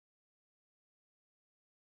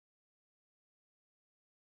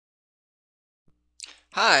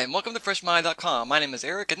Hi, and welcome to freshmind.com. My name is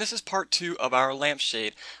Eric, and this is part 2 of our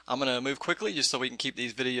lampshade. I'm going to move quickly just so we can keep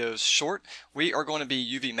these videos short. We are going to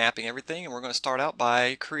be UV mapping everything, and we're going to start out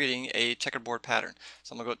by creating a checkerboard pattern.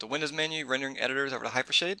 So I'm going to go to Windows menu, Rendering Editors, over to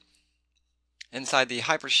Hypershade. Inside the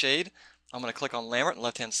Hypershade, I'm going to click on Lambert on the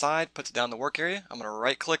left-hand side, puts it down in the work area. I'm going to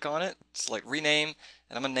right-click on it, select Rename,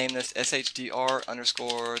 and I'm going to name this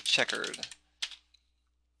SHDR_checkered.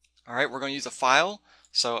 Alright, we're going to use a file.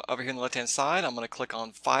 So over here on the left hand side, I'm going to click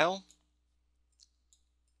on File.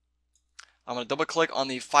 I'm going to double click on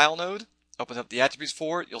the File node, opens up the attributes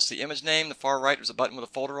for it. You'll see image name. The far right, there's a button with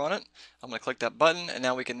a folder on it. I'm going to click that button, and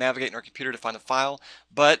now we can navigate in our computer to find the file.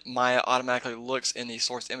 But Maya automatically looks in the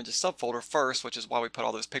source images subfolder first, which is why we put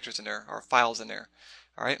all those pictures in there, our files in there.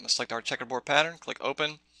 Alright, I'm going to select our checkerboard pattern, click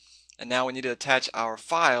Open. And now we need to attach our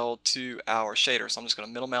file to our shader. So I'm just going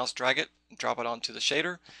to middle mouse drag it and drop it onto the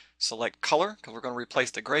shader. Select color, because we're going to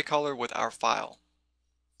replace the gray color with our file.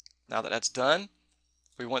 Now that that's done,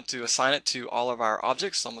 we want to assign it to all of our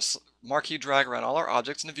objects. So I'm going to marquee drag around all our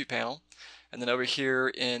objects in the view panel. And then over here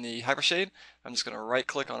in the Hypershade, I'm just going to right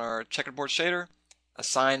click on our checkerboard shader,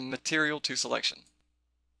 assign material to selection.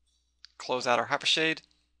 Close out our Hypershade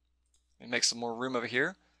and make some more room over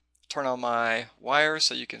here. Turn on my wires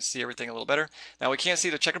so you can see everything a little better. Now we can't see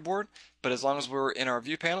the checkerboard, but as long as we're in our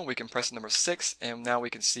view panel, we can press number 6 and now we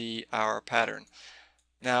can see our pattern.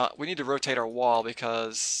 Now we need to rotate our wall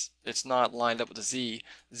because it's not lined up with the Z.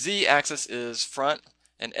 Z axis is front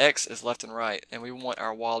and X is left and right, and we want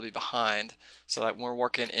our wall to be behind so that when we're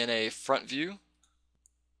working in a front view,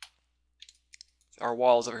 our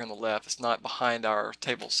wall is over here on the left. It's not behind our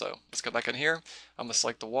table. So let's go back in here. I'm going to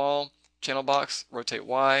select the wall, channel box, rotate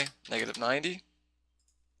Y, -90.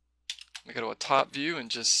 We go to a top view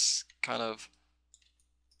and just kind of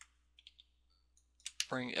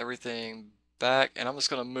bring everything back, and I'm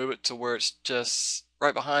just going to move it to where it's just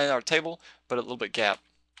right behind our table, but a little bit gap.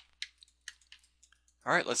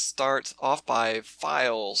 Alright, let's start off by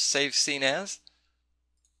File, Save Scene As.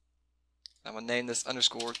 I'm going to name this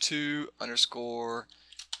 _2_UV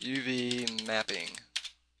mapping.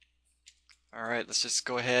 Alright, let's just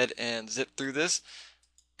go ahead and zip through this.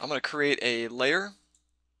 I'm going to create a layer.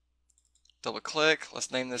 Double click.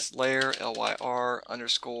 Let's name this layer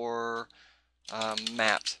LYR_mapped.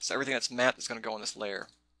 So everything that's mapped is going to go on this layer.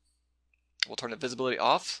 We'll turn the visibility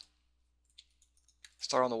off.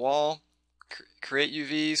 Start on the wall. Create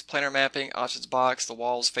UVs, planar mapping, options box. The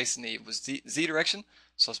wall is facing the Z direction.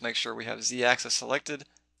 So let's make sure we have Z axis selected.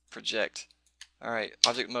 Project. Alright,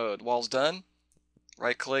 object mode. Wall's done.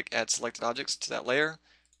 Right click, add selected objects to that layer.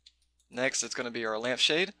 Next, it's going to be our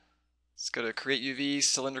lampshade. Let's go to Create UV,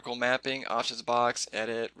 Cylindrical Mapping, Options Box,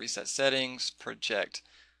 Edit, Reset Settings, Project.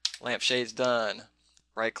 Lampshade's done.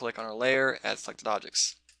 Right click on our layer, add selected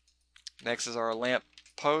objects. Next is our lamp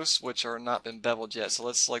posts, which are not been beveled yet. So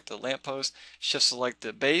let's select the lamp post, shift select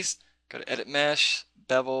the base, go to Edit Mesh,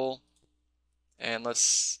 Bevel, and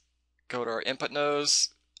let's go to our input nose,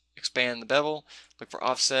 expand the bevel, look for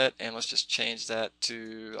offset, and let's just change that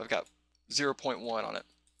to, I've got 0.1 on it.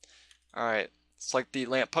 Alright, select the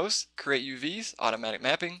lamp post, create UVs, automatic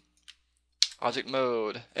mapping, object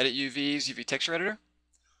mode, edit UVs, UV texture editor.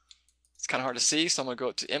 It's kind of hard to see, so I'm going to go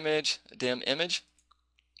up to image, dim image.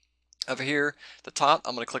 Over here at the top,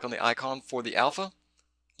 I'm going to click on the icon for the alpha.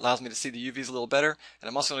 Allows me to see the UVs a little better, and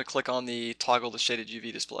I'm also going to click on the toggle the shaded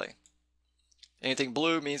UV display. Anything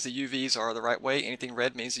blue means the UVs are the right way. Anything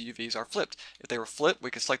red means the UVs are flipped. If they were flipped, we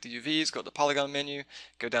can select the UVs, go to the polygon menu,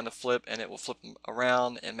 go down to flip, and it will flip them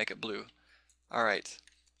around and make it blue. Alright,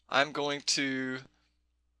 I'm going to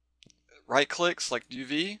right click, select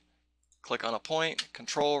UV, click on a point,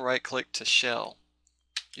 control right click to shell.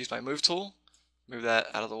 Use my move tool, move that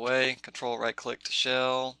out of the way, control right click to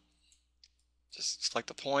shell. Just select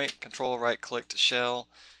the point, control right click to shell.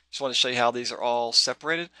 Just want to show you how these are all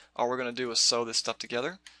separated. All we're going to do is sew this stuff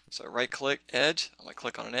together. So right click, edge, I'm going to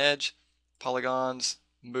click on an edge, polygons,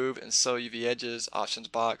 move and sew UV edges, options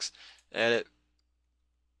box, edit,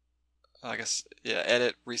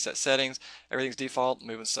 edit, reset settings, everything's default,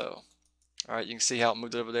 move and sew. Alright, you can see how it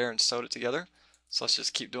moved it over there and sewed it together. So let's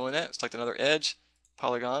just keep doing that. Select another edge,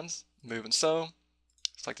 polygons, move and sew.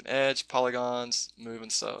 Select an edge, polygons, move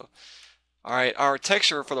and sew. Alright, our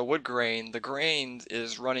texture for the wood grain, the grain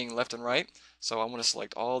is running left and right. So I'm going to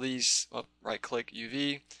select all these, right click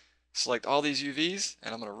UV, select all these UVs,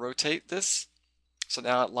 and I'm going to rotate this. So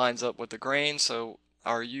now it lines up with the grain, so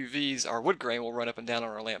our UVs, our wood grain will run up and down on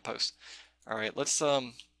our lamppost. Alright, let's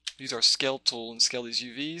use our scale tool and scale these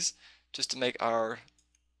UVs just to make our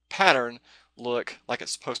pattern look like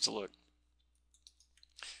it's supposed to look.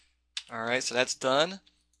 Alright, so that's done.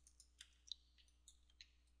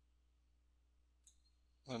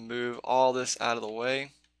 I'm going to move all this out of the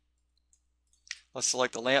way. Let's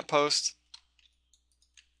select the lamppost.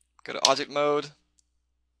 Go to object mode.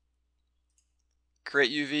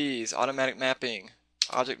 Create UVs, automatic mapping,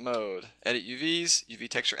 object mode, edit UVs, UV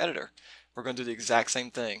texture editor. We're going to do the exact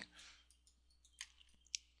same thing.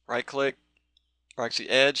 Right click, or actually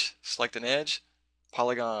edge, select an edge,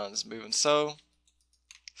 polygons, move and so.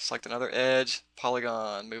 Select another edge,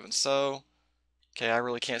 polygon, move and so. Okay, I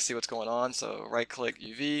really can't see what's going on, so right click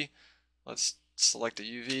UV. Let's select the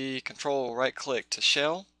UV, control right click to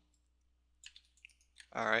shell.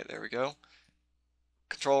 Alright, there we go.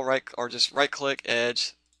 Control right, or just right click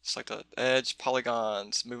edge, select the edge,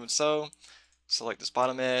 polygons, move and so. Select this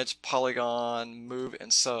bottom edge, polygon, move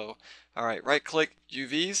and so. Alright, right click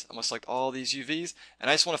UVs. I'm going to select all these UVs, and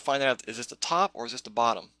I just want to find out, is this the top or is this the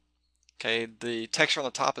bottom? Okay, the texture on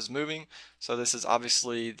the top is moving, so this is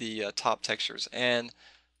obviously the top textures. And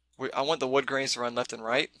I want the wood grains to run left and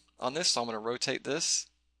right on this, so I'm going to rotate this.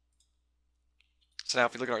 So now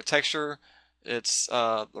if we look at our texture, it's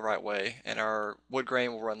the right way, and our wood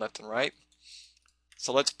grain will run left and right.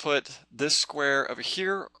 So let's put this square over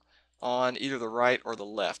here on either the right or the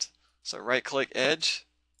left. So right click edge,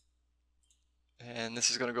 and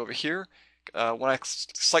this is going to go over here. When I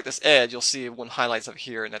select this edge, you'll see one highlights up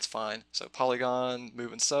here, and that's fine. So polygon,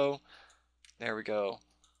 move and so. There we go.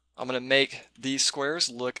 I'm going to make these squares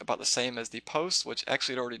look about the same as the post, which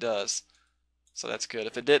actually it already does. So that's good.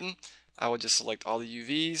 If it didn't, I would just select all the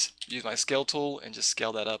UVs, use my scale tool, and just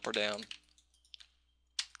scale that up or down.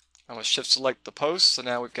 I'm going to shift select the post, so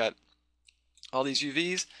now we've got all these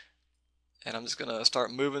UVs, and I'm just going to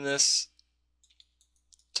start moving this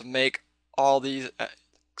to make all these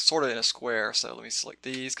sort of in a square. So let me select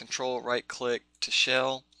these, control right click to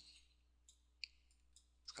shell.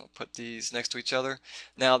 Just going to put these next to each other.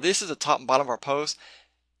 Now this is the top and bottom of our post.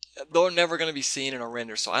 They're never going to be seen in a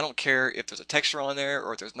render, so I don't care if there's a texture on there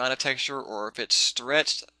or if there's not a texture or if it's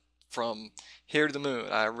stretched from here to the moon.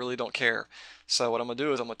 I really don't care. So what I'm going to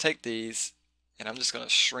do is I'm going to take these and I'm just going to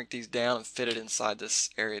shrink these down and fit it inside this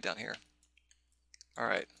area down here.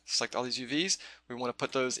 Alright, select all these UVs. We want to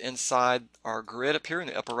put those inside our grid up here in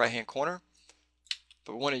the upper right hand corner.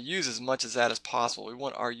 But we want to use as much of that as possible. We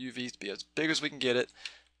want our UVs to be as big as we can get it,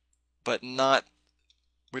 but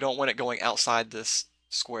we don't want it going outside this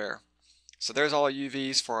square. So there's all our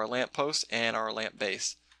UVs for our lamp post and our lamp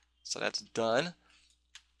base. So that's done.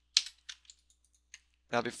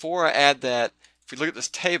 Now before I add that, if we look at this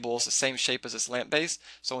table, it's the same shape as this lamp base.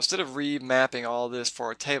 So instead of remapping all this for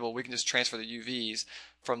our table, we can just transfer the UVs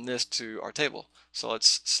from this to our table. So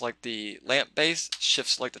let's select the lamp base, shift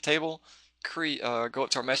select the table, go up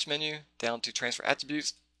to our mesh menu, down to transfer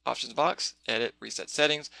attributes, options box, edit, reset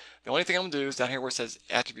settings. The only thing I'm going to do is down here where it says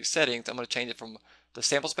attribute settings, I'm going to change it from the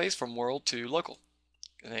sample space from world to local,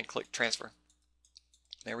 and then click transfer.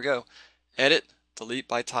 There we go. Edit, delete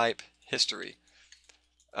by type, history.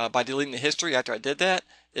 By deleting the history after I did that,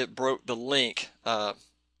 it broke the link because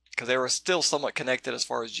they were still somewhat connected as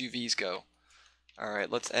far as UVs go. Alright,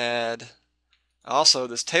 let's add, also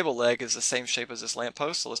this table leg is the same shape as this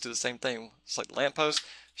lamppost, so let's do the same thing. Select the lamppost,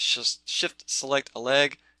 shift select a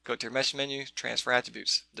leg, go to your mesh menu, transfer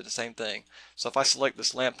attributes, did the same thing. So if I select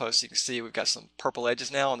this lamppost, you can see we've got some purple edges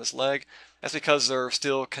now on this leg. That's because they're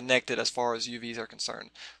still connected as far as UVs are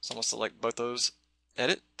concerned. So I'm going to select both those,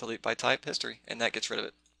 edit, delete by type, history, and that gets rid of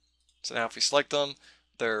it. So now if we select them,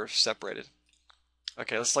 they're separated.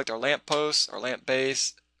 Okay, let's select our lamp post, our lamp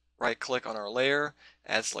base, right click on our layer,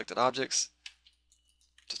 add selected objects,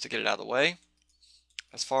 just to get it out of the way.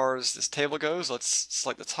 As far as this table goes, let's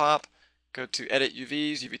select the top, go to edit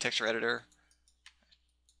UVs, UV texture editor.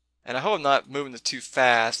 And I hope I'm not moving this too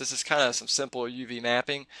fast. This is kind of some simple UV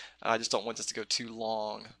mapping. I just don't want this to go too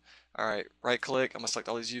long. Alright, right click, I'm going to select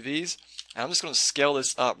all these UVs, and I'm just going to scale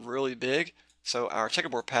this up really big. So our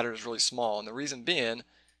checkerboard pattern is really small, and the reason being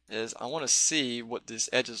is I want to see what these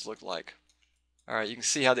edges look like. Alright, you can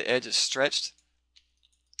see how the edge is stretched.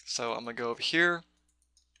 So I'm going to go over here,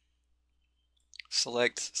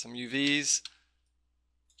 select some UVs,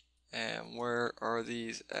 and where are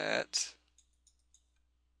these at?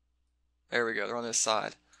 There we go, they're on this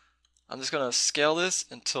side. I'm just going to scale this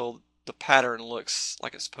until the pattern looks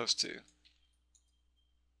like it's supposed to.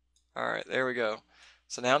 Alright, there we go.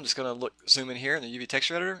 So now I'm just going to zoom in here in the UV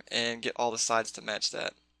texture editor and get all the sides to match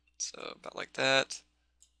that. So about like that.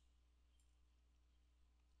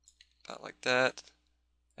 About like that.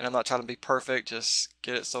 And I'm not trying to be perfect, just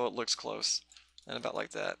get it so it looks close. And about like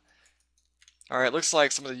that. Alright, looks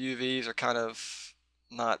like some of the UVs are kind of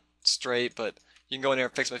not straight, but you can go in there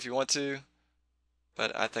and fix them if you want to.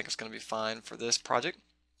 But I think it's going to be fine for this project.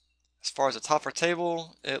 As far as the top of our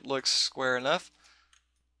table, it looks square enough.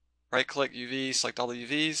 Right click UV, select all the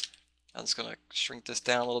UVs. I'm just going to shrink this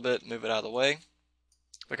down a little bit, move it out of the way,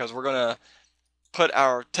 because we're going to put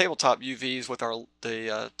our tabletop UVs with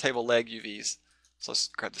the table leg UVs. So let's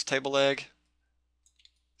grab this table leg,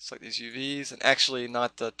 select these UVs, and actually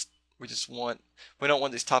not the, we don't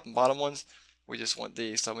want these top and bottom ones, we just want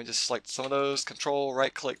these. So we just select some of those, control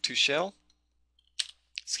right click to shell,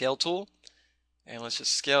 scale tool, and let's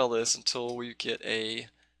just scale this until we get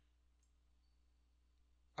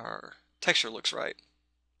our texture looks right.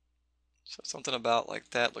 So something about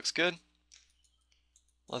like that looks good.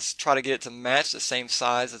 Let's try to get it to match the same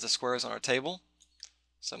size as the squares on our table.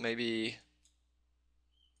 So maybe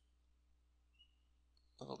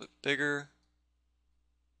a little bit bigger.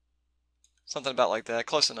 Something about like that,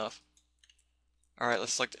 close enough. Alright,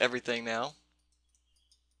 let's select everything now.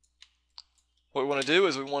 What we want to do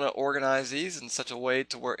is we want to organize these in such a way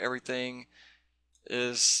to where everything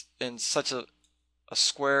is in such a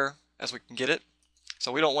square as we can get it.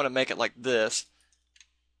 So we don't want to make it like this,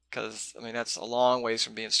 because I mean that's a long ways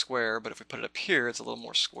from being square, but if we put it up here it's a little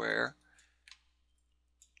more square.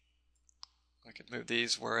 I could move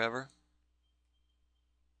these wherever.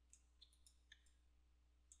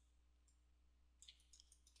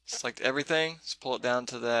 Select everything, just pull it down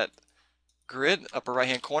to that grid, upper right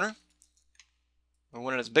hand corner. We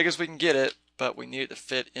want it as big as we can get it, but we need it to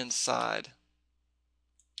fit inside.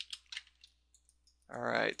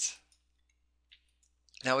 Alright.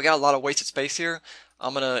 Now we got a lot of wasted space here.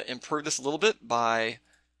 I'm going to improve this a little bit by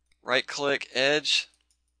right click edge.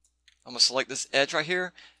 I'm going to select this edge right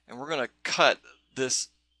here, and we're going to cut this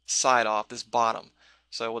side off, this bottom.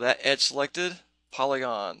 So with that edge selected,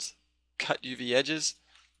 polygons, cut UV edges,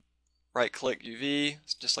 right click UV,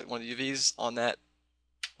 just like one of the UVs on that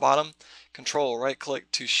bottom, control right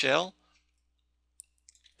click to shell,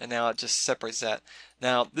 and now it just separates that.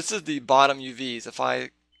 Now this is the bottom UVs.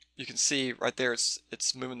 You can see right there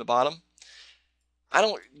it's moving the bottom.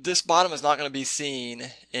 This bottom is not going to be seen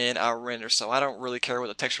in our render, so I don't really care what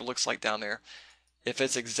the texture looks like down there. If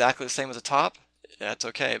it's exactly the same as the top, that's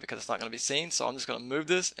okay because it's not going to be seen. So I'm just going to move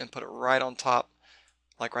this and put it right on top,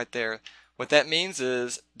 like right there. What that means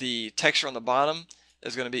is the texture on the bottom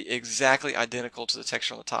is going to be exactly identical to the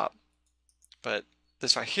texture on the top. But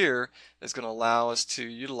this right here is going to allow us to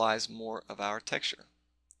utilize more of our texture.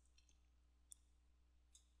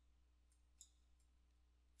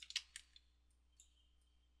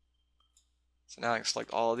 So now I can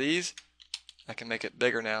select all of these. I can make it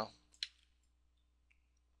bigger now.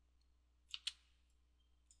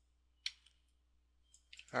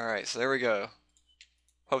 Alright, so there we go.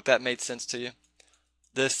 Hope that made sense to you.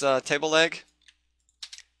 This table leg,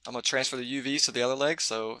 I'm going to transfer the UVs to the other leg.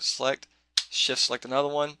 So select, shift select another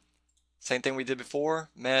one. Same thing we did before,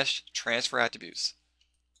 mesh, transfer attributes.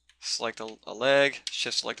 Select a leg,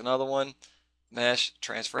 shift select another one, mesh,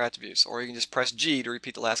 transfer attributes. Or you can just press G to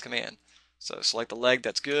repeat the last command. So select the leg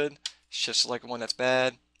that's good, shift select one that's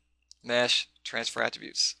bad, mesh, transfer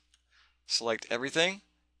attributes. Select everything,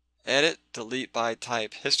 edit, delete by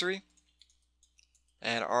type history,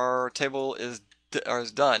 and our table is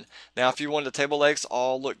done. Now if you wanted the table legs to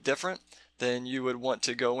all look different, then you would want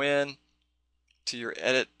to go in to your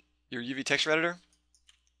UV texture editor.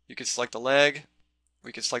 You could select the leg,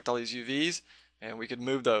 we could select all these UVs, and we could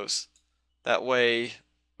move those. That way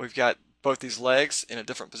we've got both these legs in a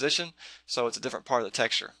different position, so it's a different part of the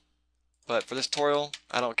texture. But for this tutorial,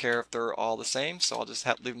 I don't care if they're all the same, so I'll just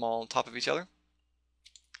leave them all on top of each other.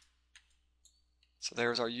 So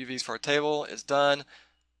there's our UVs for our table. It's done.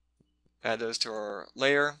 Add those to our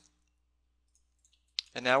layer.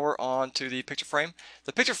 And now we're on to the picture frame.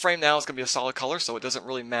 The picture frame now is going to be a solid color, so it doesn't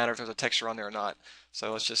really matter if there's a texture on there or not.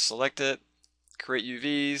 So let's just select it, create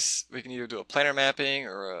UVs. We can either do a planar mapping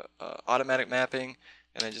or a automatic mapping,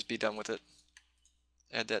 and then just be done with it.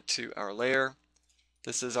 Add that to our layer.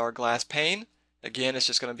 This is our glass pane. Again, it's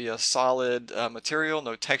just going to be a solid material,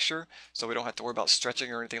 no texture, so we don't have to worry about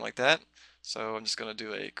stretching or anything like that. So I'm just going to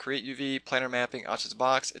do a create UV, planar mapping, options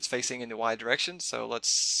box. It's facing in the Y direction, so let's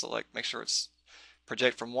select, make sure it's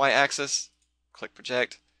project from Y axis, click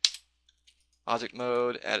project, object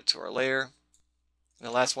mode, add it to our layer. And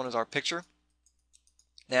the last one is our picture.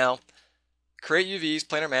 Now, create UVs,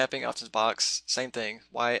 planar mapping, options box, same thing,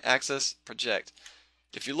 Y axis, project.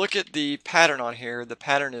 If you look at the pattern on here, the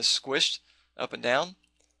pattern is squished up and down,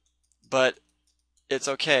 but it's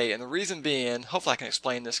okay. And the reason being, hopefully I can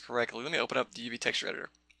explain this correctly. Let me open up the UV texture editor.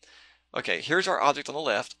 Okay, here's our object on the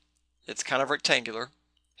left. It's kind of rectangular.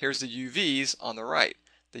 Here's the UVs on the right.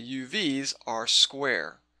 The UVs are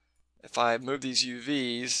square. If I move these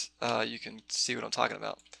UVs, you can see what I'm talking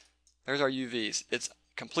about. There's our UVs. It's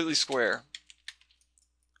completely square.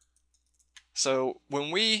 So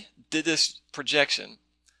when we did this projection,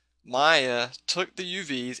 Maya took the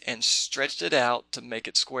UVs and stretched it out to make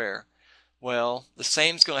it square. Well, the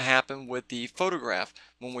same is going to happen with the photograph.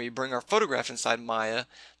 When we bring our photograph inside Maya,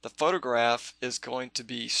 the photograph is going to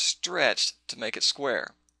be stretched to make it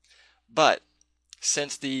square. But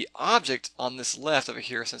since the object on this left over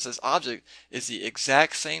here, since this object is the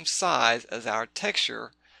exact same size as our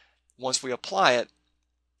texture, once we apply it,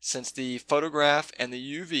 since the photograph and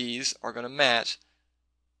the UVs are going to match,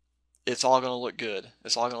 it's all going to look good.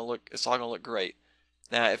 It's all going to look great.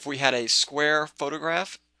 Now, if we had a square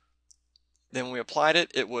photograph, then when we applied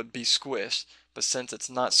it, it would be squished. But since it's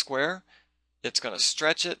not square, it's going to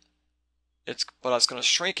stretch it. But it's going to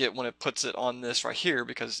shrink it when it puts it on this right here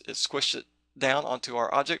because it squished it down onto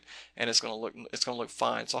our object, and it's going to look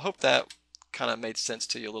fine. So I hope that kind of made sense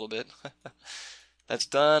to you a little bit. That's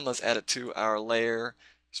done. Let's add it to our layer.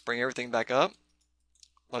 Let's bring everything back up.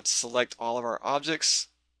 Let's select all of our objects.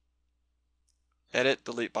 Edit,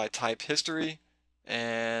 delete by type history,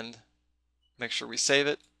 and make sure we save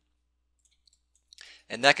it.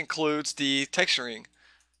 And that concludes the texturing.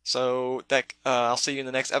 So that I'll see you in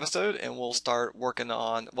the next episode, and we'll start working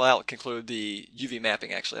on, well, that will conclude the UV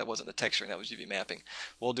mapping. Actually, that wasn't the texturing, that was UV mapping.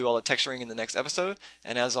 We'll do all the texturing in the next episode,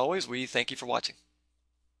 and as always, we thank you for watching.